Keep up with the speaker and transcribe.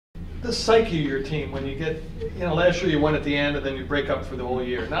the psyche of your team when you get, last year you won at the end and then you break up for the whole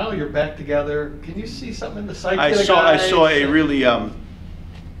year. Now you're back together. Can you see something in the psyche of the guys? I saw a really.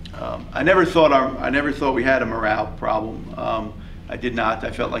 I never thought we had a morale problem. I did not.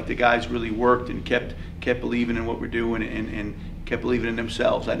 I felt like the guys really worked and kept believing in what we're doing and kept believing in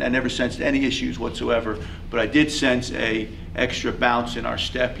themselves. I never sensed any issues whatsoever, but I did sense a extra bounce in our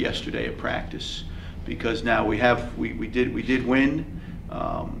step yesterday at practice, because now we did win.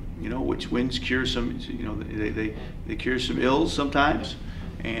 Which wins cure some. They cure some ills sometimes,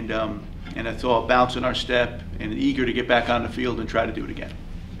 and I saw a bounce in our step and eager to get back on the field and try to do it again.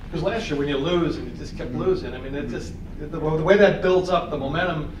 Because last year when you lose and you just kept losing, I mean, it just the way that builds up the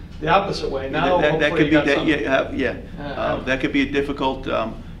momentum the opposite way. Now that could be that that could be a difficult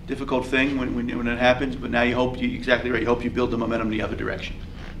thing when it happens. But now exactly right. You hope you build the momentum the other direction,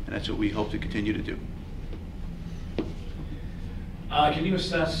 and that's what we hope to continue to do. Can you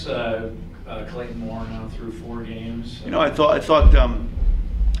assess Clayton Moore now through 4 games? I thought,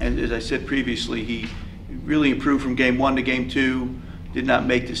 as I said previously, he really improved from game 1 to game 2. Did not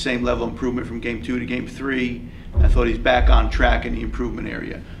make the same level of improvement from game 2 to game 3. I thought he's back on track in the improvement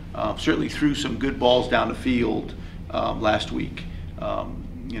area. Certainly threw some good balls down the field last week.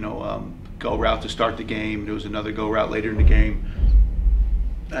 Go route to start the game. There was another go route later in the game.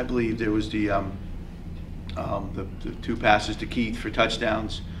 I believe there was the 2 passes to Keith for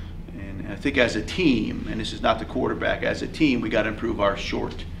touchdowns. And I think as a team, and this is not the quarterback, as a team we got to improve our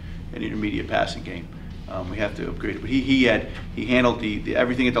short and intermediate passing game. We have to upgrade it. But he handled the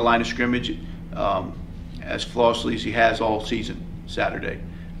everything at the line of scrimmage as flawlessly as he has all season Saturday,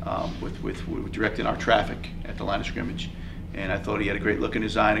 with directing our traffic at the line of scrimmage. And I thought he had a great look in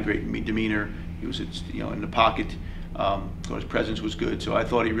his eye and a great demeanor. He was in the pocket. Thought his presence was good. So I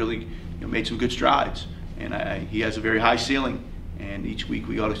thought he really made some good strides. And he has a very high ceiling. And each week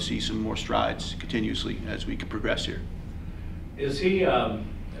we ought to see some more strides continuously as we can progress here. Is he?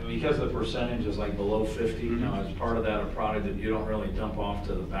 Because the percentage is like below 50, now is part of that a product that you don't really dump off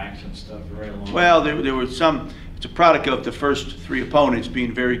to the backs and stuff very long? Well, there were some. It's a product of the first 3 opponents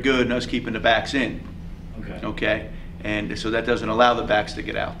being very good and us keeping the backs in. Okay. And so that doesn't allow the backs to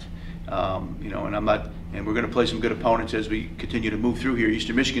get out. And I'm not. And we're going to play some good opponents as we continue to move through here.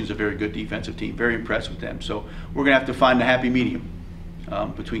 Eastern Michigan's a very good defensive team. Very impressed with them. So we're going to have to find the happy medium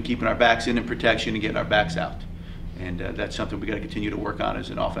between keeping our backs in and protection and getting our backs out. And that's something we got to continue to work on as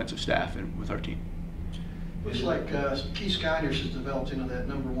an offensive staff and with our team. Looks like Keith Skyners has developed into that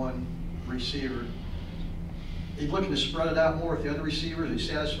 #1 receiver. Are you looking to spread it out more with the other receivers? Are you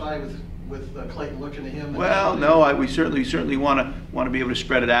satisfied with Clayton looking to him? Well, no, we certainly want to be able to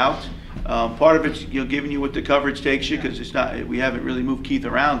spread it out. Part of it's giving you what the coverage takes you, because we haven't really moved Keith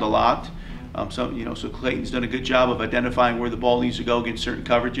around a lot. So Clayton's done a good job of identifying where the ball needs to go against certain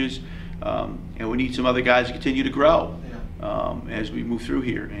coverages. And we need some other guys to continue to grow as we move through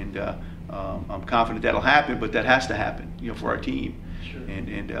here. And I'm confident that'll happen, but that has to happen, for our team. Sure.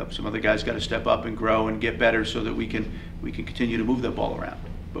 And some other guys got to step up and grow and get better so that we can continue to move that ball around.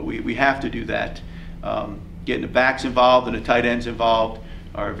 But we have to do that. Getting the backs involved and the tight ends involved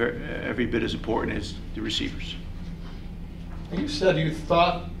are every bit as important as the receivers. You said you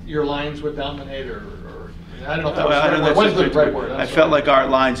thought your lines would dominate, or I don't know if that was the right word. I felt like our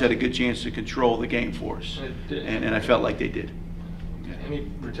lines had a good chance to control the game for us, and I felt like they did. Any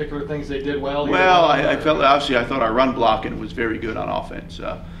particular things they did well? Well, I thought our run blocking was very good on offense.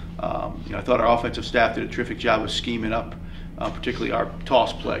 I thought our offensive staff did a terrific job of scheming up, particularly our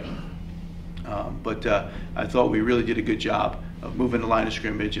toss play. But I thought we really did a good job of moving the line of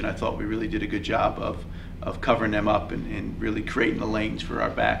scrimmage, and I thought we really did a good job of covering them up and really creating the lanes for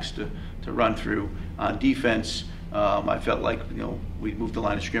our backs to run through. On defense, I felt like we moved the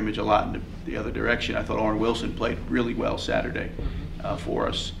line of scrimmage a lot in the other direction. I thought Oren Wilson played really well Saturday for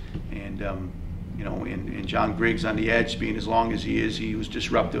us, and and John Griggs on the edge, being as long as he is, he was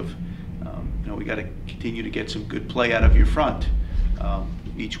disruptive. We got to continue to get some good play out of your front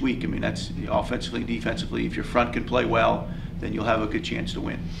each week. I mean, that's offensively, defensively. If your front can play well, then you'll have a good chance to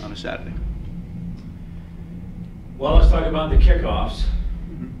win on a Saturday. Well, let's talk about the kickoffs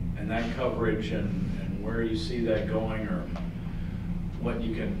and that coverage and where you see that going, or what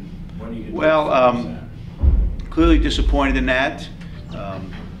you can do. Well, clearly disappointed in that.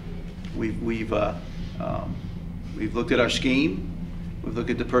 We've looked at our scheme. We've looked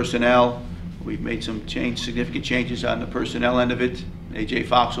at the personnel. We've made some significant changes on the personnel end of it. A.J.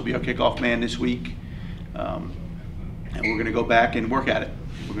 Fox will be our kickoff man this week. And we're going to go back and work at it.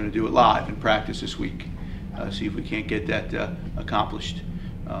 We're going to do it live in practice this week. See if we can't get that accomplished.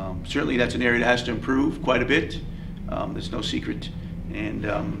 Certainly that's an area that has to improve quite a bit. There's no secret. And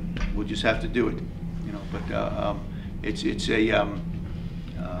we'll just have to do it, But it's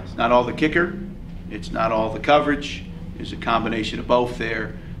not all the kicker, it's not all the coverage. There's a combination of both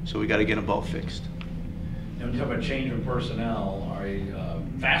there, so we got to get them both fixed. And talk about change in personnel. Are you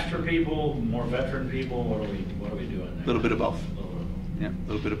faster people, more veteran people? What are we doing there? A little bit of both. A little bit of both. Yeah, a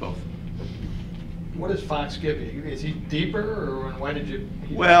little bit of both. What does Fox give you? Is he deeper, or why did you?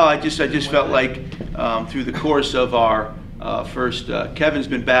 Well, I just felt like through the course of our first, Kevin's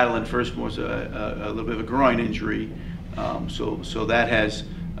been battling. First was a little bit of a groin injury, so that has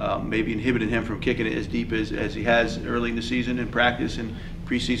maybe inhibited him from kicking it as deep as he has early in the season in practice and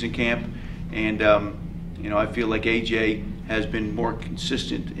preseason camp. And I feel like AJ has been more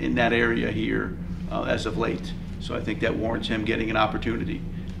consistent in that area here as of late. So I think that warrants him getting an opportunity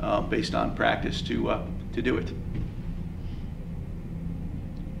based on practice to do it.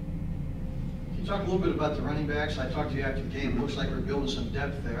 Can you talk a little bit about the running backs? I talked to you after the game. It looks like we're building some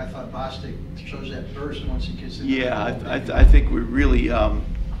depth there. I thought Bostic shows that burst once he gets in. Yeah, I think we really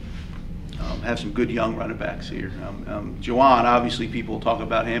have some good young running backs here. Juwan, obviously people talk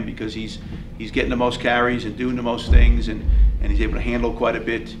about him because he's getting the most carries and doing the most things, and he's able to handle quite a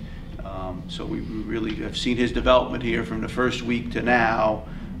bit. So we really have seen his development here from the first week to now.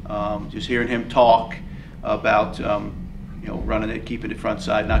 Just hearing him talk about running it, keeping it front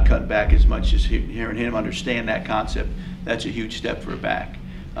side, not cutting back as much, just hearing him understand that concept, that's a huge step for a back.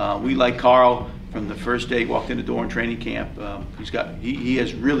 We like Carl from the first day he walked in the door in training camp. He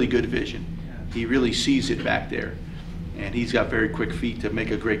has really good vision. He really sees it back there. And he's got very quick feet to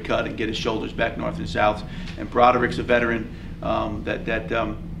make a great cut and get his shoulders back north and south. And Broderick's a veteran that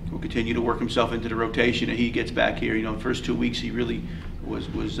will continue to work himself into the rotation, and he gets back here. The first 2 weeks he really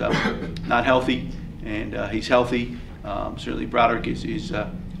was not healthy, and he's healthy. Certainly Broderick is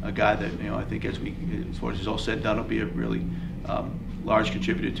a guy that I think as far as it's all said and done, will be a really large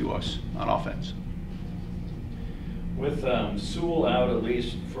contributor to us on offense. With Sewell out at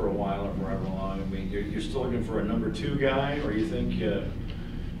least for a while or however long, I mean, you're still looking for a number 2 guy, or you think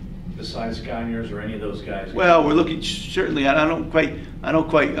besides Scaniers or any of those guys? Well, we're looking certainly. I don't quite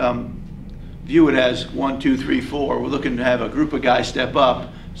view it as 1, 2, 3, 4. We're looking to have a group of guys step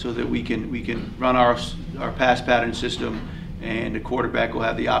up so that we can run our pass pattern system, and the quarterback will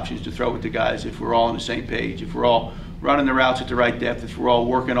have the options to throw it to guys if we're all on the same page, if we're all running the routes at the right depth, if we're all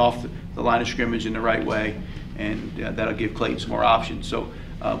working off the line of scrimmage in the right way. And that'll give Clayton some more options. So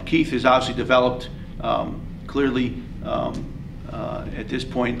Keith has obviously developed clearly at this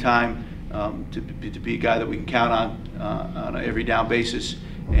point in time to be a guy that we can count on an every down basis.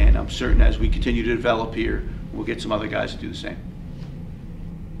 And I'm certain as we continue to develop here, we'll get some other guys to do the same.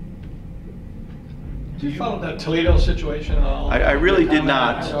 Did you follow that Toledo situation at all? I really did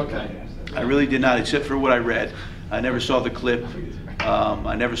not. Okay. I really did not, except for what I read. I never saw the clip.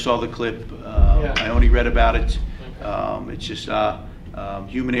 I only read about it. It's just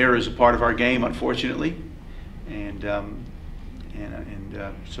human error is a part of our game, unfortunately, and I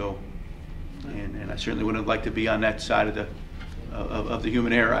certainly wouldn't like to be on that side of the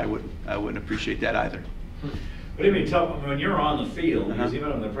human error. I wouldn't appreciate that either. But it'd be tough when you're on the field, because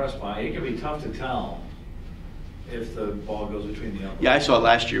even on the press box, it can be tough to tell if the ball goes between the elbows. Yeah, I saw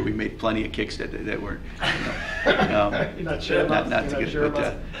last year we made plenty of kicks that weren't, You're not sure about not too good. sure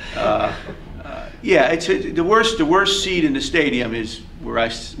about Yeah, it's the worst seat in the stadium is where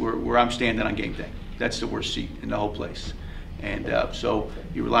I'm standing on game day. That's the worst seat in the whole place. And so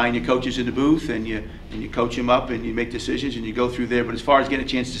you rely on your coaches in the booth, and you coach them up, and you make decisions, and you go through there. But as far as getting a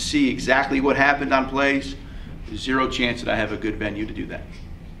chance to see exactly what happened on plays, there's zero chance that I have a good venue to do that.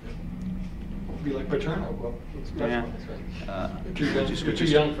 Be like Paterno. Well, Yeah. you're too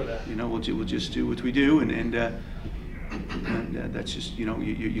young for that. We'll just do what we do, and that's just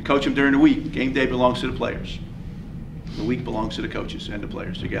you coach them during the week. Game day belongs to the players. The week belongs to the coaches and the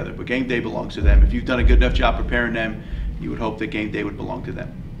players together, but game day belongs to them. If you've done a good enough job preparing them, you would hope that game day would belong to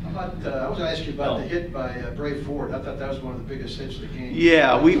them. How about, I was going to ask you about the hit by Bray Ford. I thought that was one of the biggest hits of the game.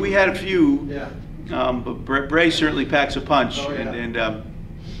 Yeah, we had a few, Yeah. but Bray certainly packs a punch, Oh, yeah. and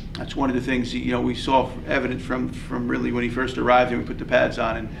that's one of the things we saw evident from really when he first arrived and we put the pads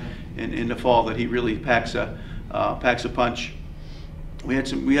on in the fall, that he really packs a punch. We had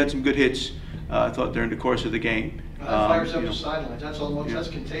some good hits, I thought, during the course of the game. That fires up the sidelines. That's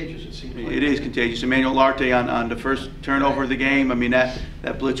contagious, it seems like. It is contagious. Emmanuel Larte on the first turnover of the game. I mean, that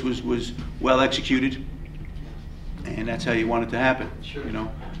blitz was well executed, and that's how you want it to happen. Sure.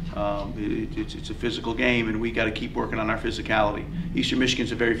 It's a physical game, and we got to keep working on our physicality. Eastern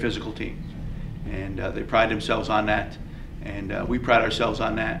Michigan's a very physical team, and they pride themselves on that, and we pride ourselves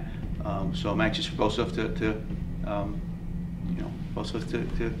on that. So I'm anxious for both of us to also to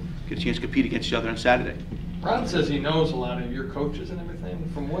get a chance to compete against each other on Saturday. Ron says he knows a lot of your coaches and everything.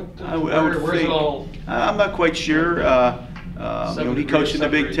 From what? I would where's it think, all? I'm not quite sure. He coached in the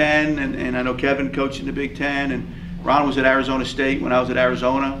Big Ten, and I know Kevin coached in the Big Ten, and Ron was at Arizona State when I was at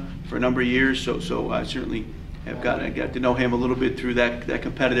Arizona for a number of years. So I certainly have got to know him a little bit through that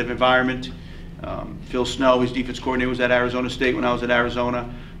competitive environment. Phil Snow, his defense coordinator, was at Arizona State when I was at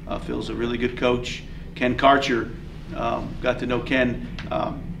Arizona. Phil's a really good coach. Ken Karcher, got to know Ken,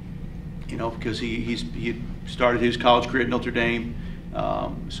 because he started his college career at Notre Dame.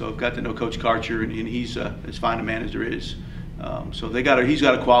 So I've got to know Coach Karcher, and he's as fine a man as there is. So he's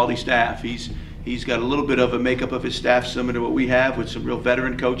got a quality staff. He's got a little bit of a makeup of his staff similar to what we have, with some real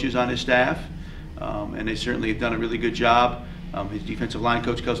veteran coaches on his staff, and they certainly have done a really good job. His defensive line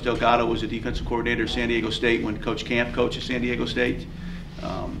coach, Coach Delgado, was a defensive coordinator at San Diego State when Coach Camp coached at San Diego State.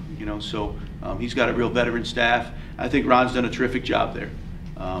 So he's got a real veteran staff. I think Ron's done a terrific job there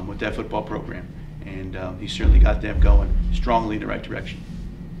with that football program, and he's certainly got them going strongly in the right direction.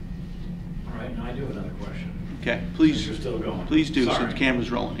 All right, now I do have another question. Okay, please. Since you're still going. Please do, Sorry. since the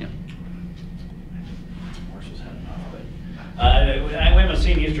camera's rolling. Yeah. Marshall's had enough of it. I haven't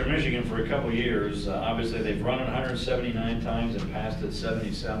seen Eastern Michigan for a couple of years. Obviously, they've run it 179 times and passed it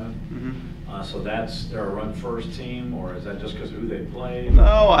 77. Mm-hmm. So they're a run-first team, or is that just because of who they play?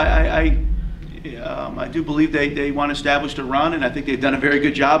 No, I do believe they want to establish a run, and I think they've done a very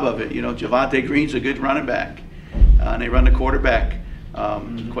good job of it. Javante Green's a good running back, and they run the quarterback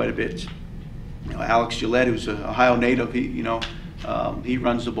quite a bit. Alex Gillette, who's an Ohio native, he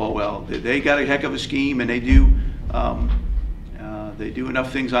runs the ball well. They got a heck of a scheme, and they do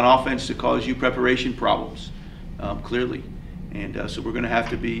enough things on offense to cause you preparation problems, clearly. And so we're going to have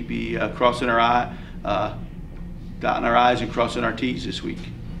to be crossing our eye, dotting our I's and crossing our T's this week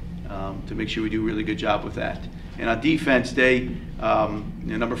to make sure we do a really good job with that. And on defense,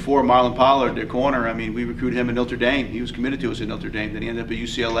 number 4, Marlon Pollard, their corner. We recruited him at Notre Dame. He was committed to us at Notre Dame. Then he ended up at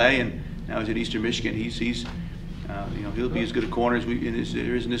UCLA, and now he's at Eastern Michigan. He'll be as good a corner as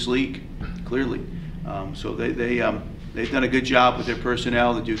there is in this league, clearly. So they've done a good job with their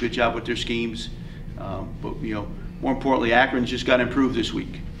personnel. They do a good job with their schemes. But more importantly, Akron's just got to improve this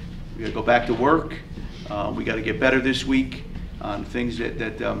week. We got to go back to work. We got to get better this week on things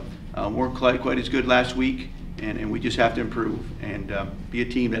that weren't quite as good last week, and we just have to improve and be a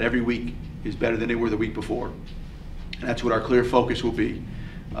team that every week is better than they were the week before. And that's what our clear focus will be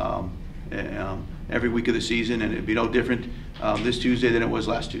every week of the season, and it'll be no different this Tuesday than it was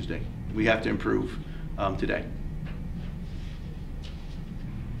last Tuesday. We have to improve today.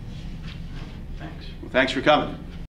 Thanks. Well, thanks for coming.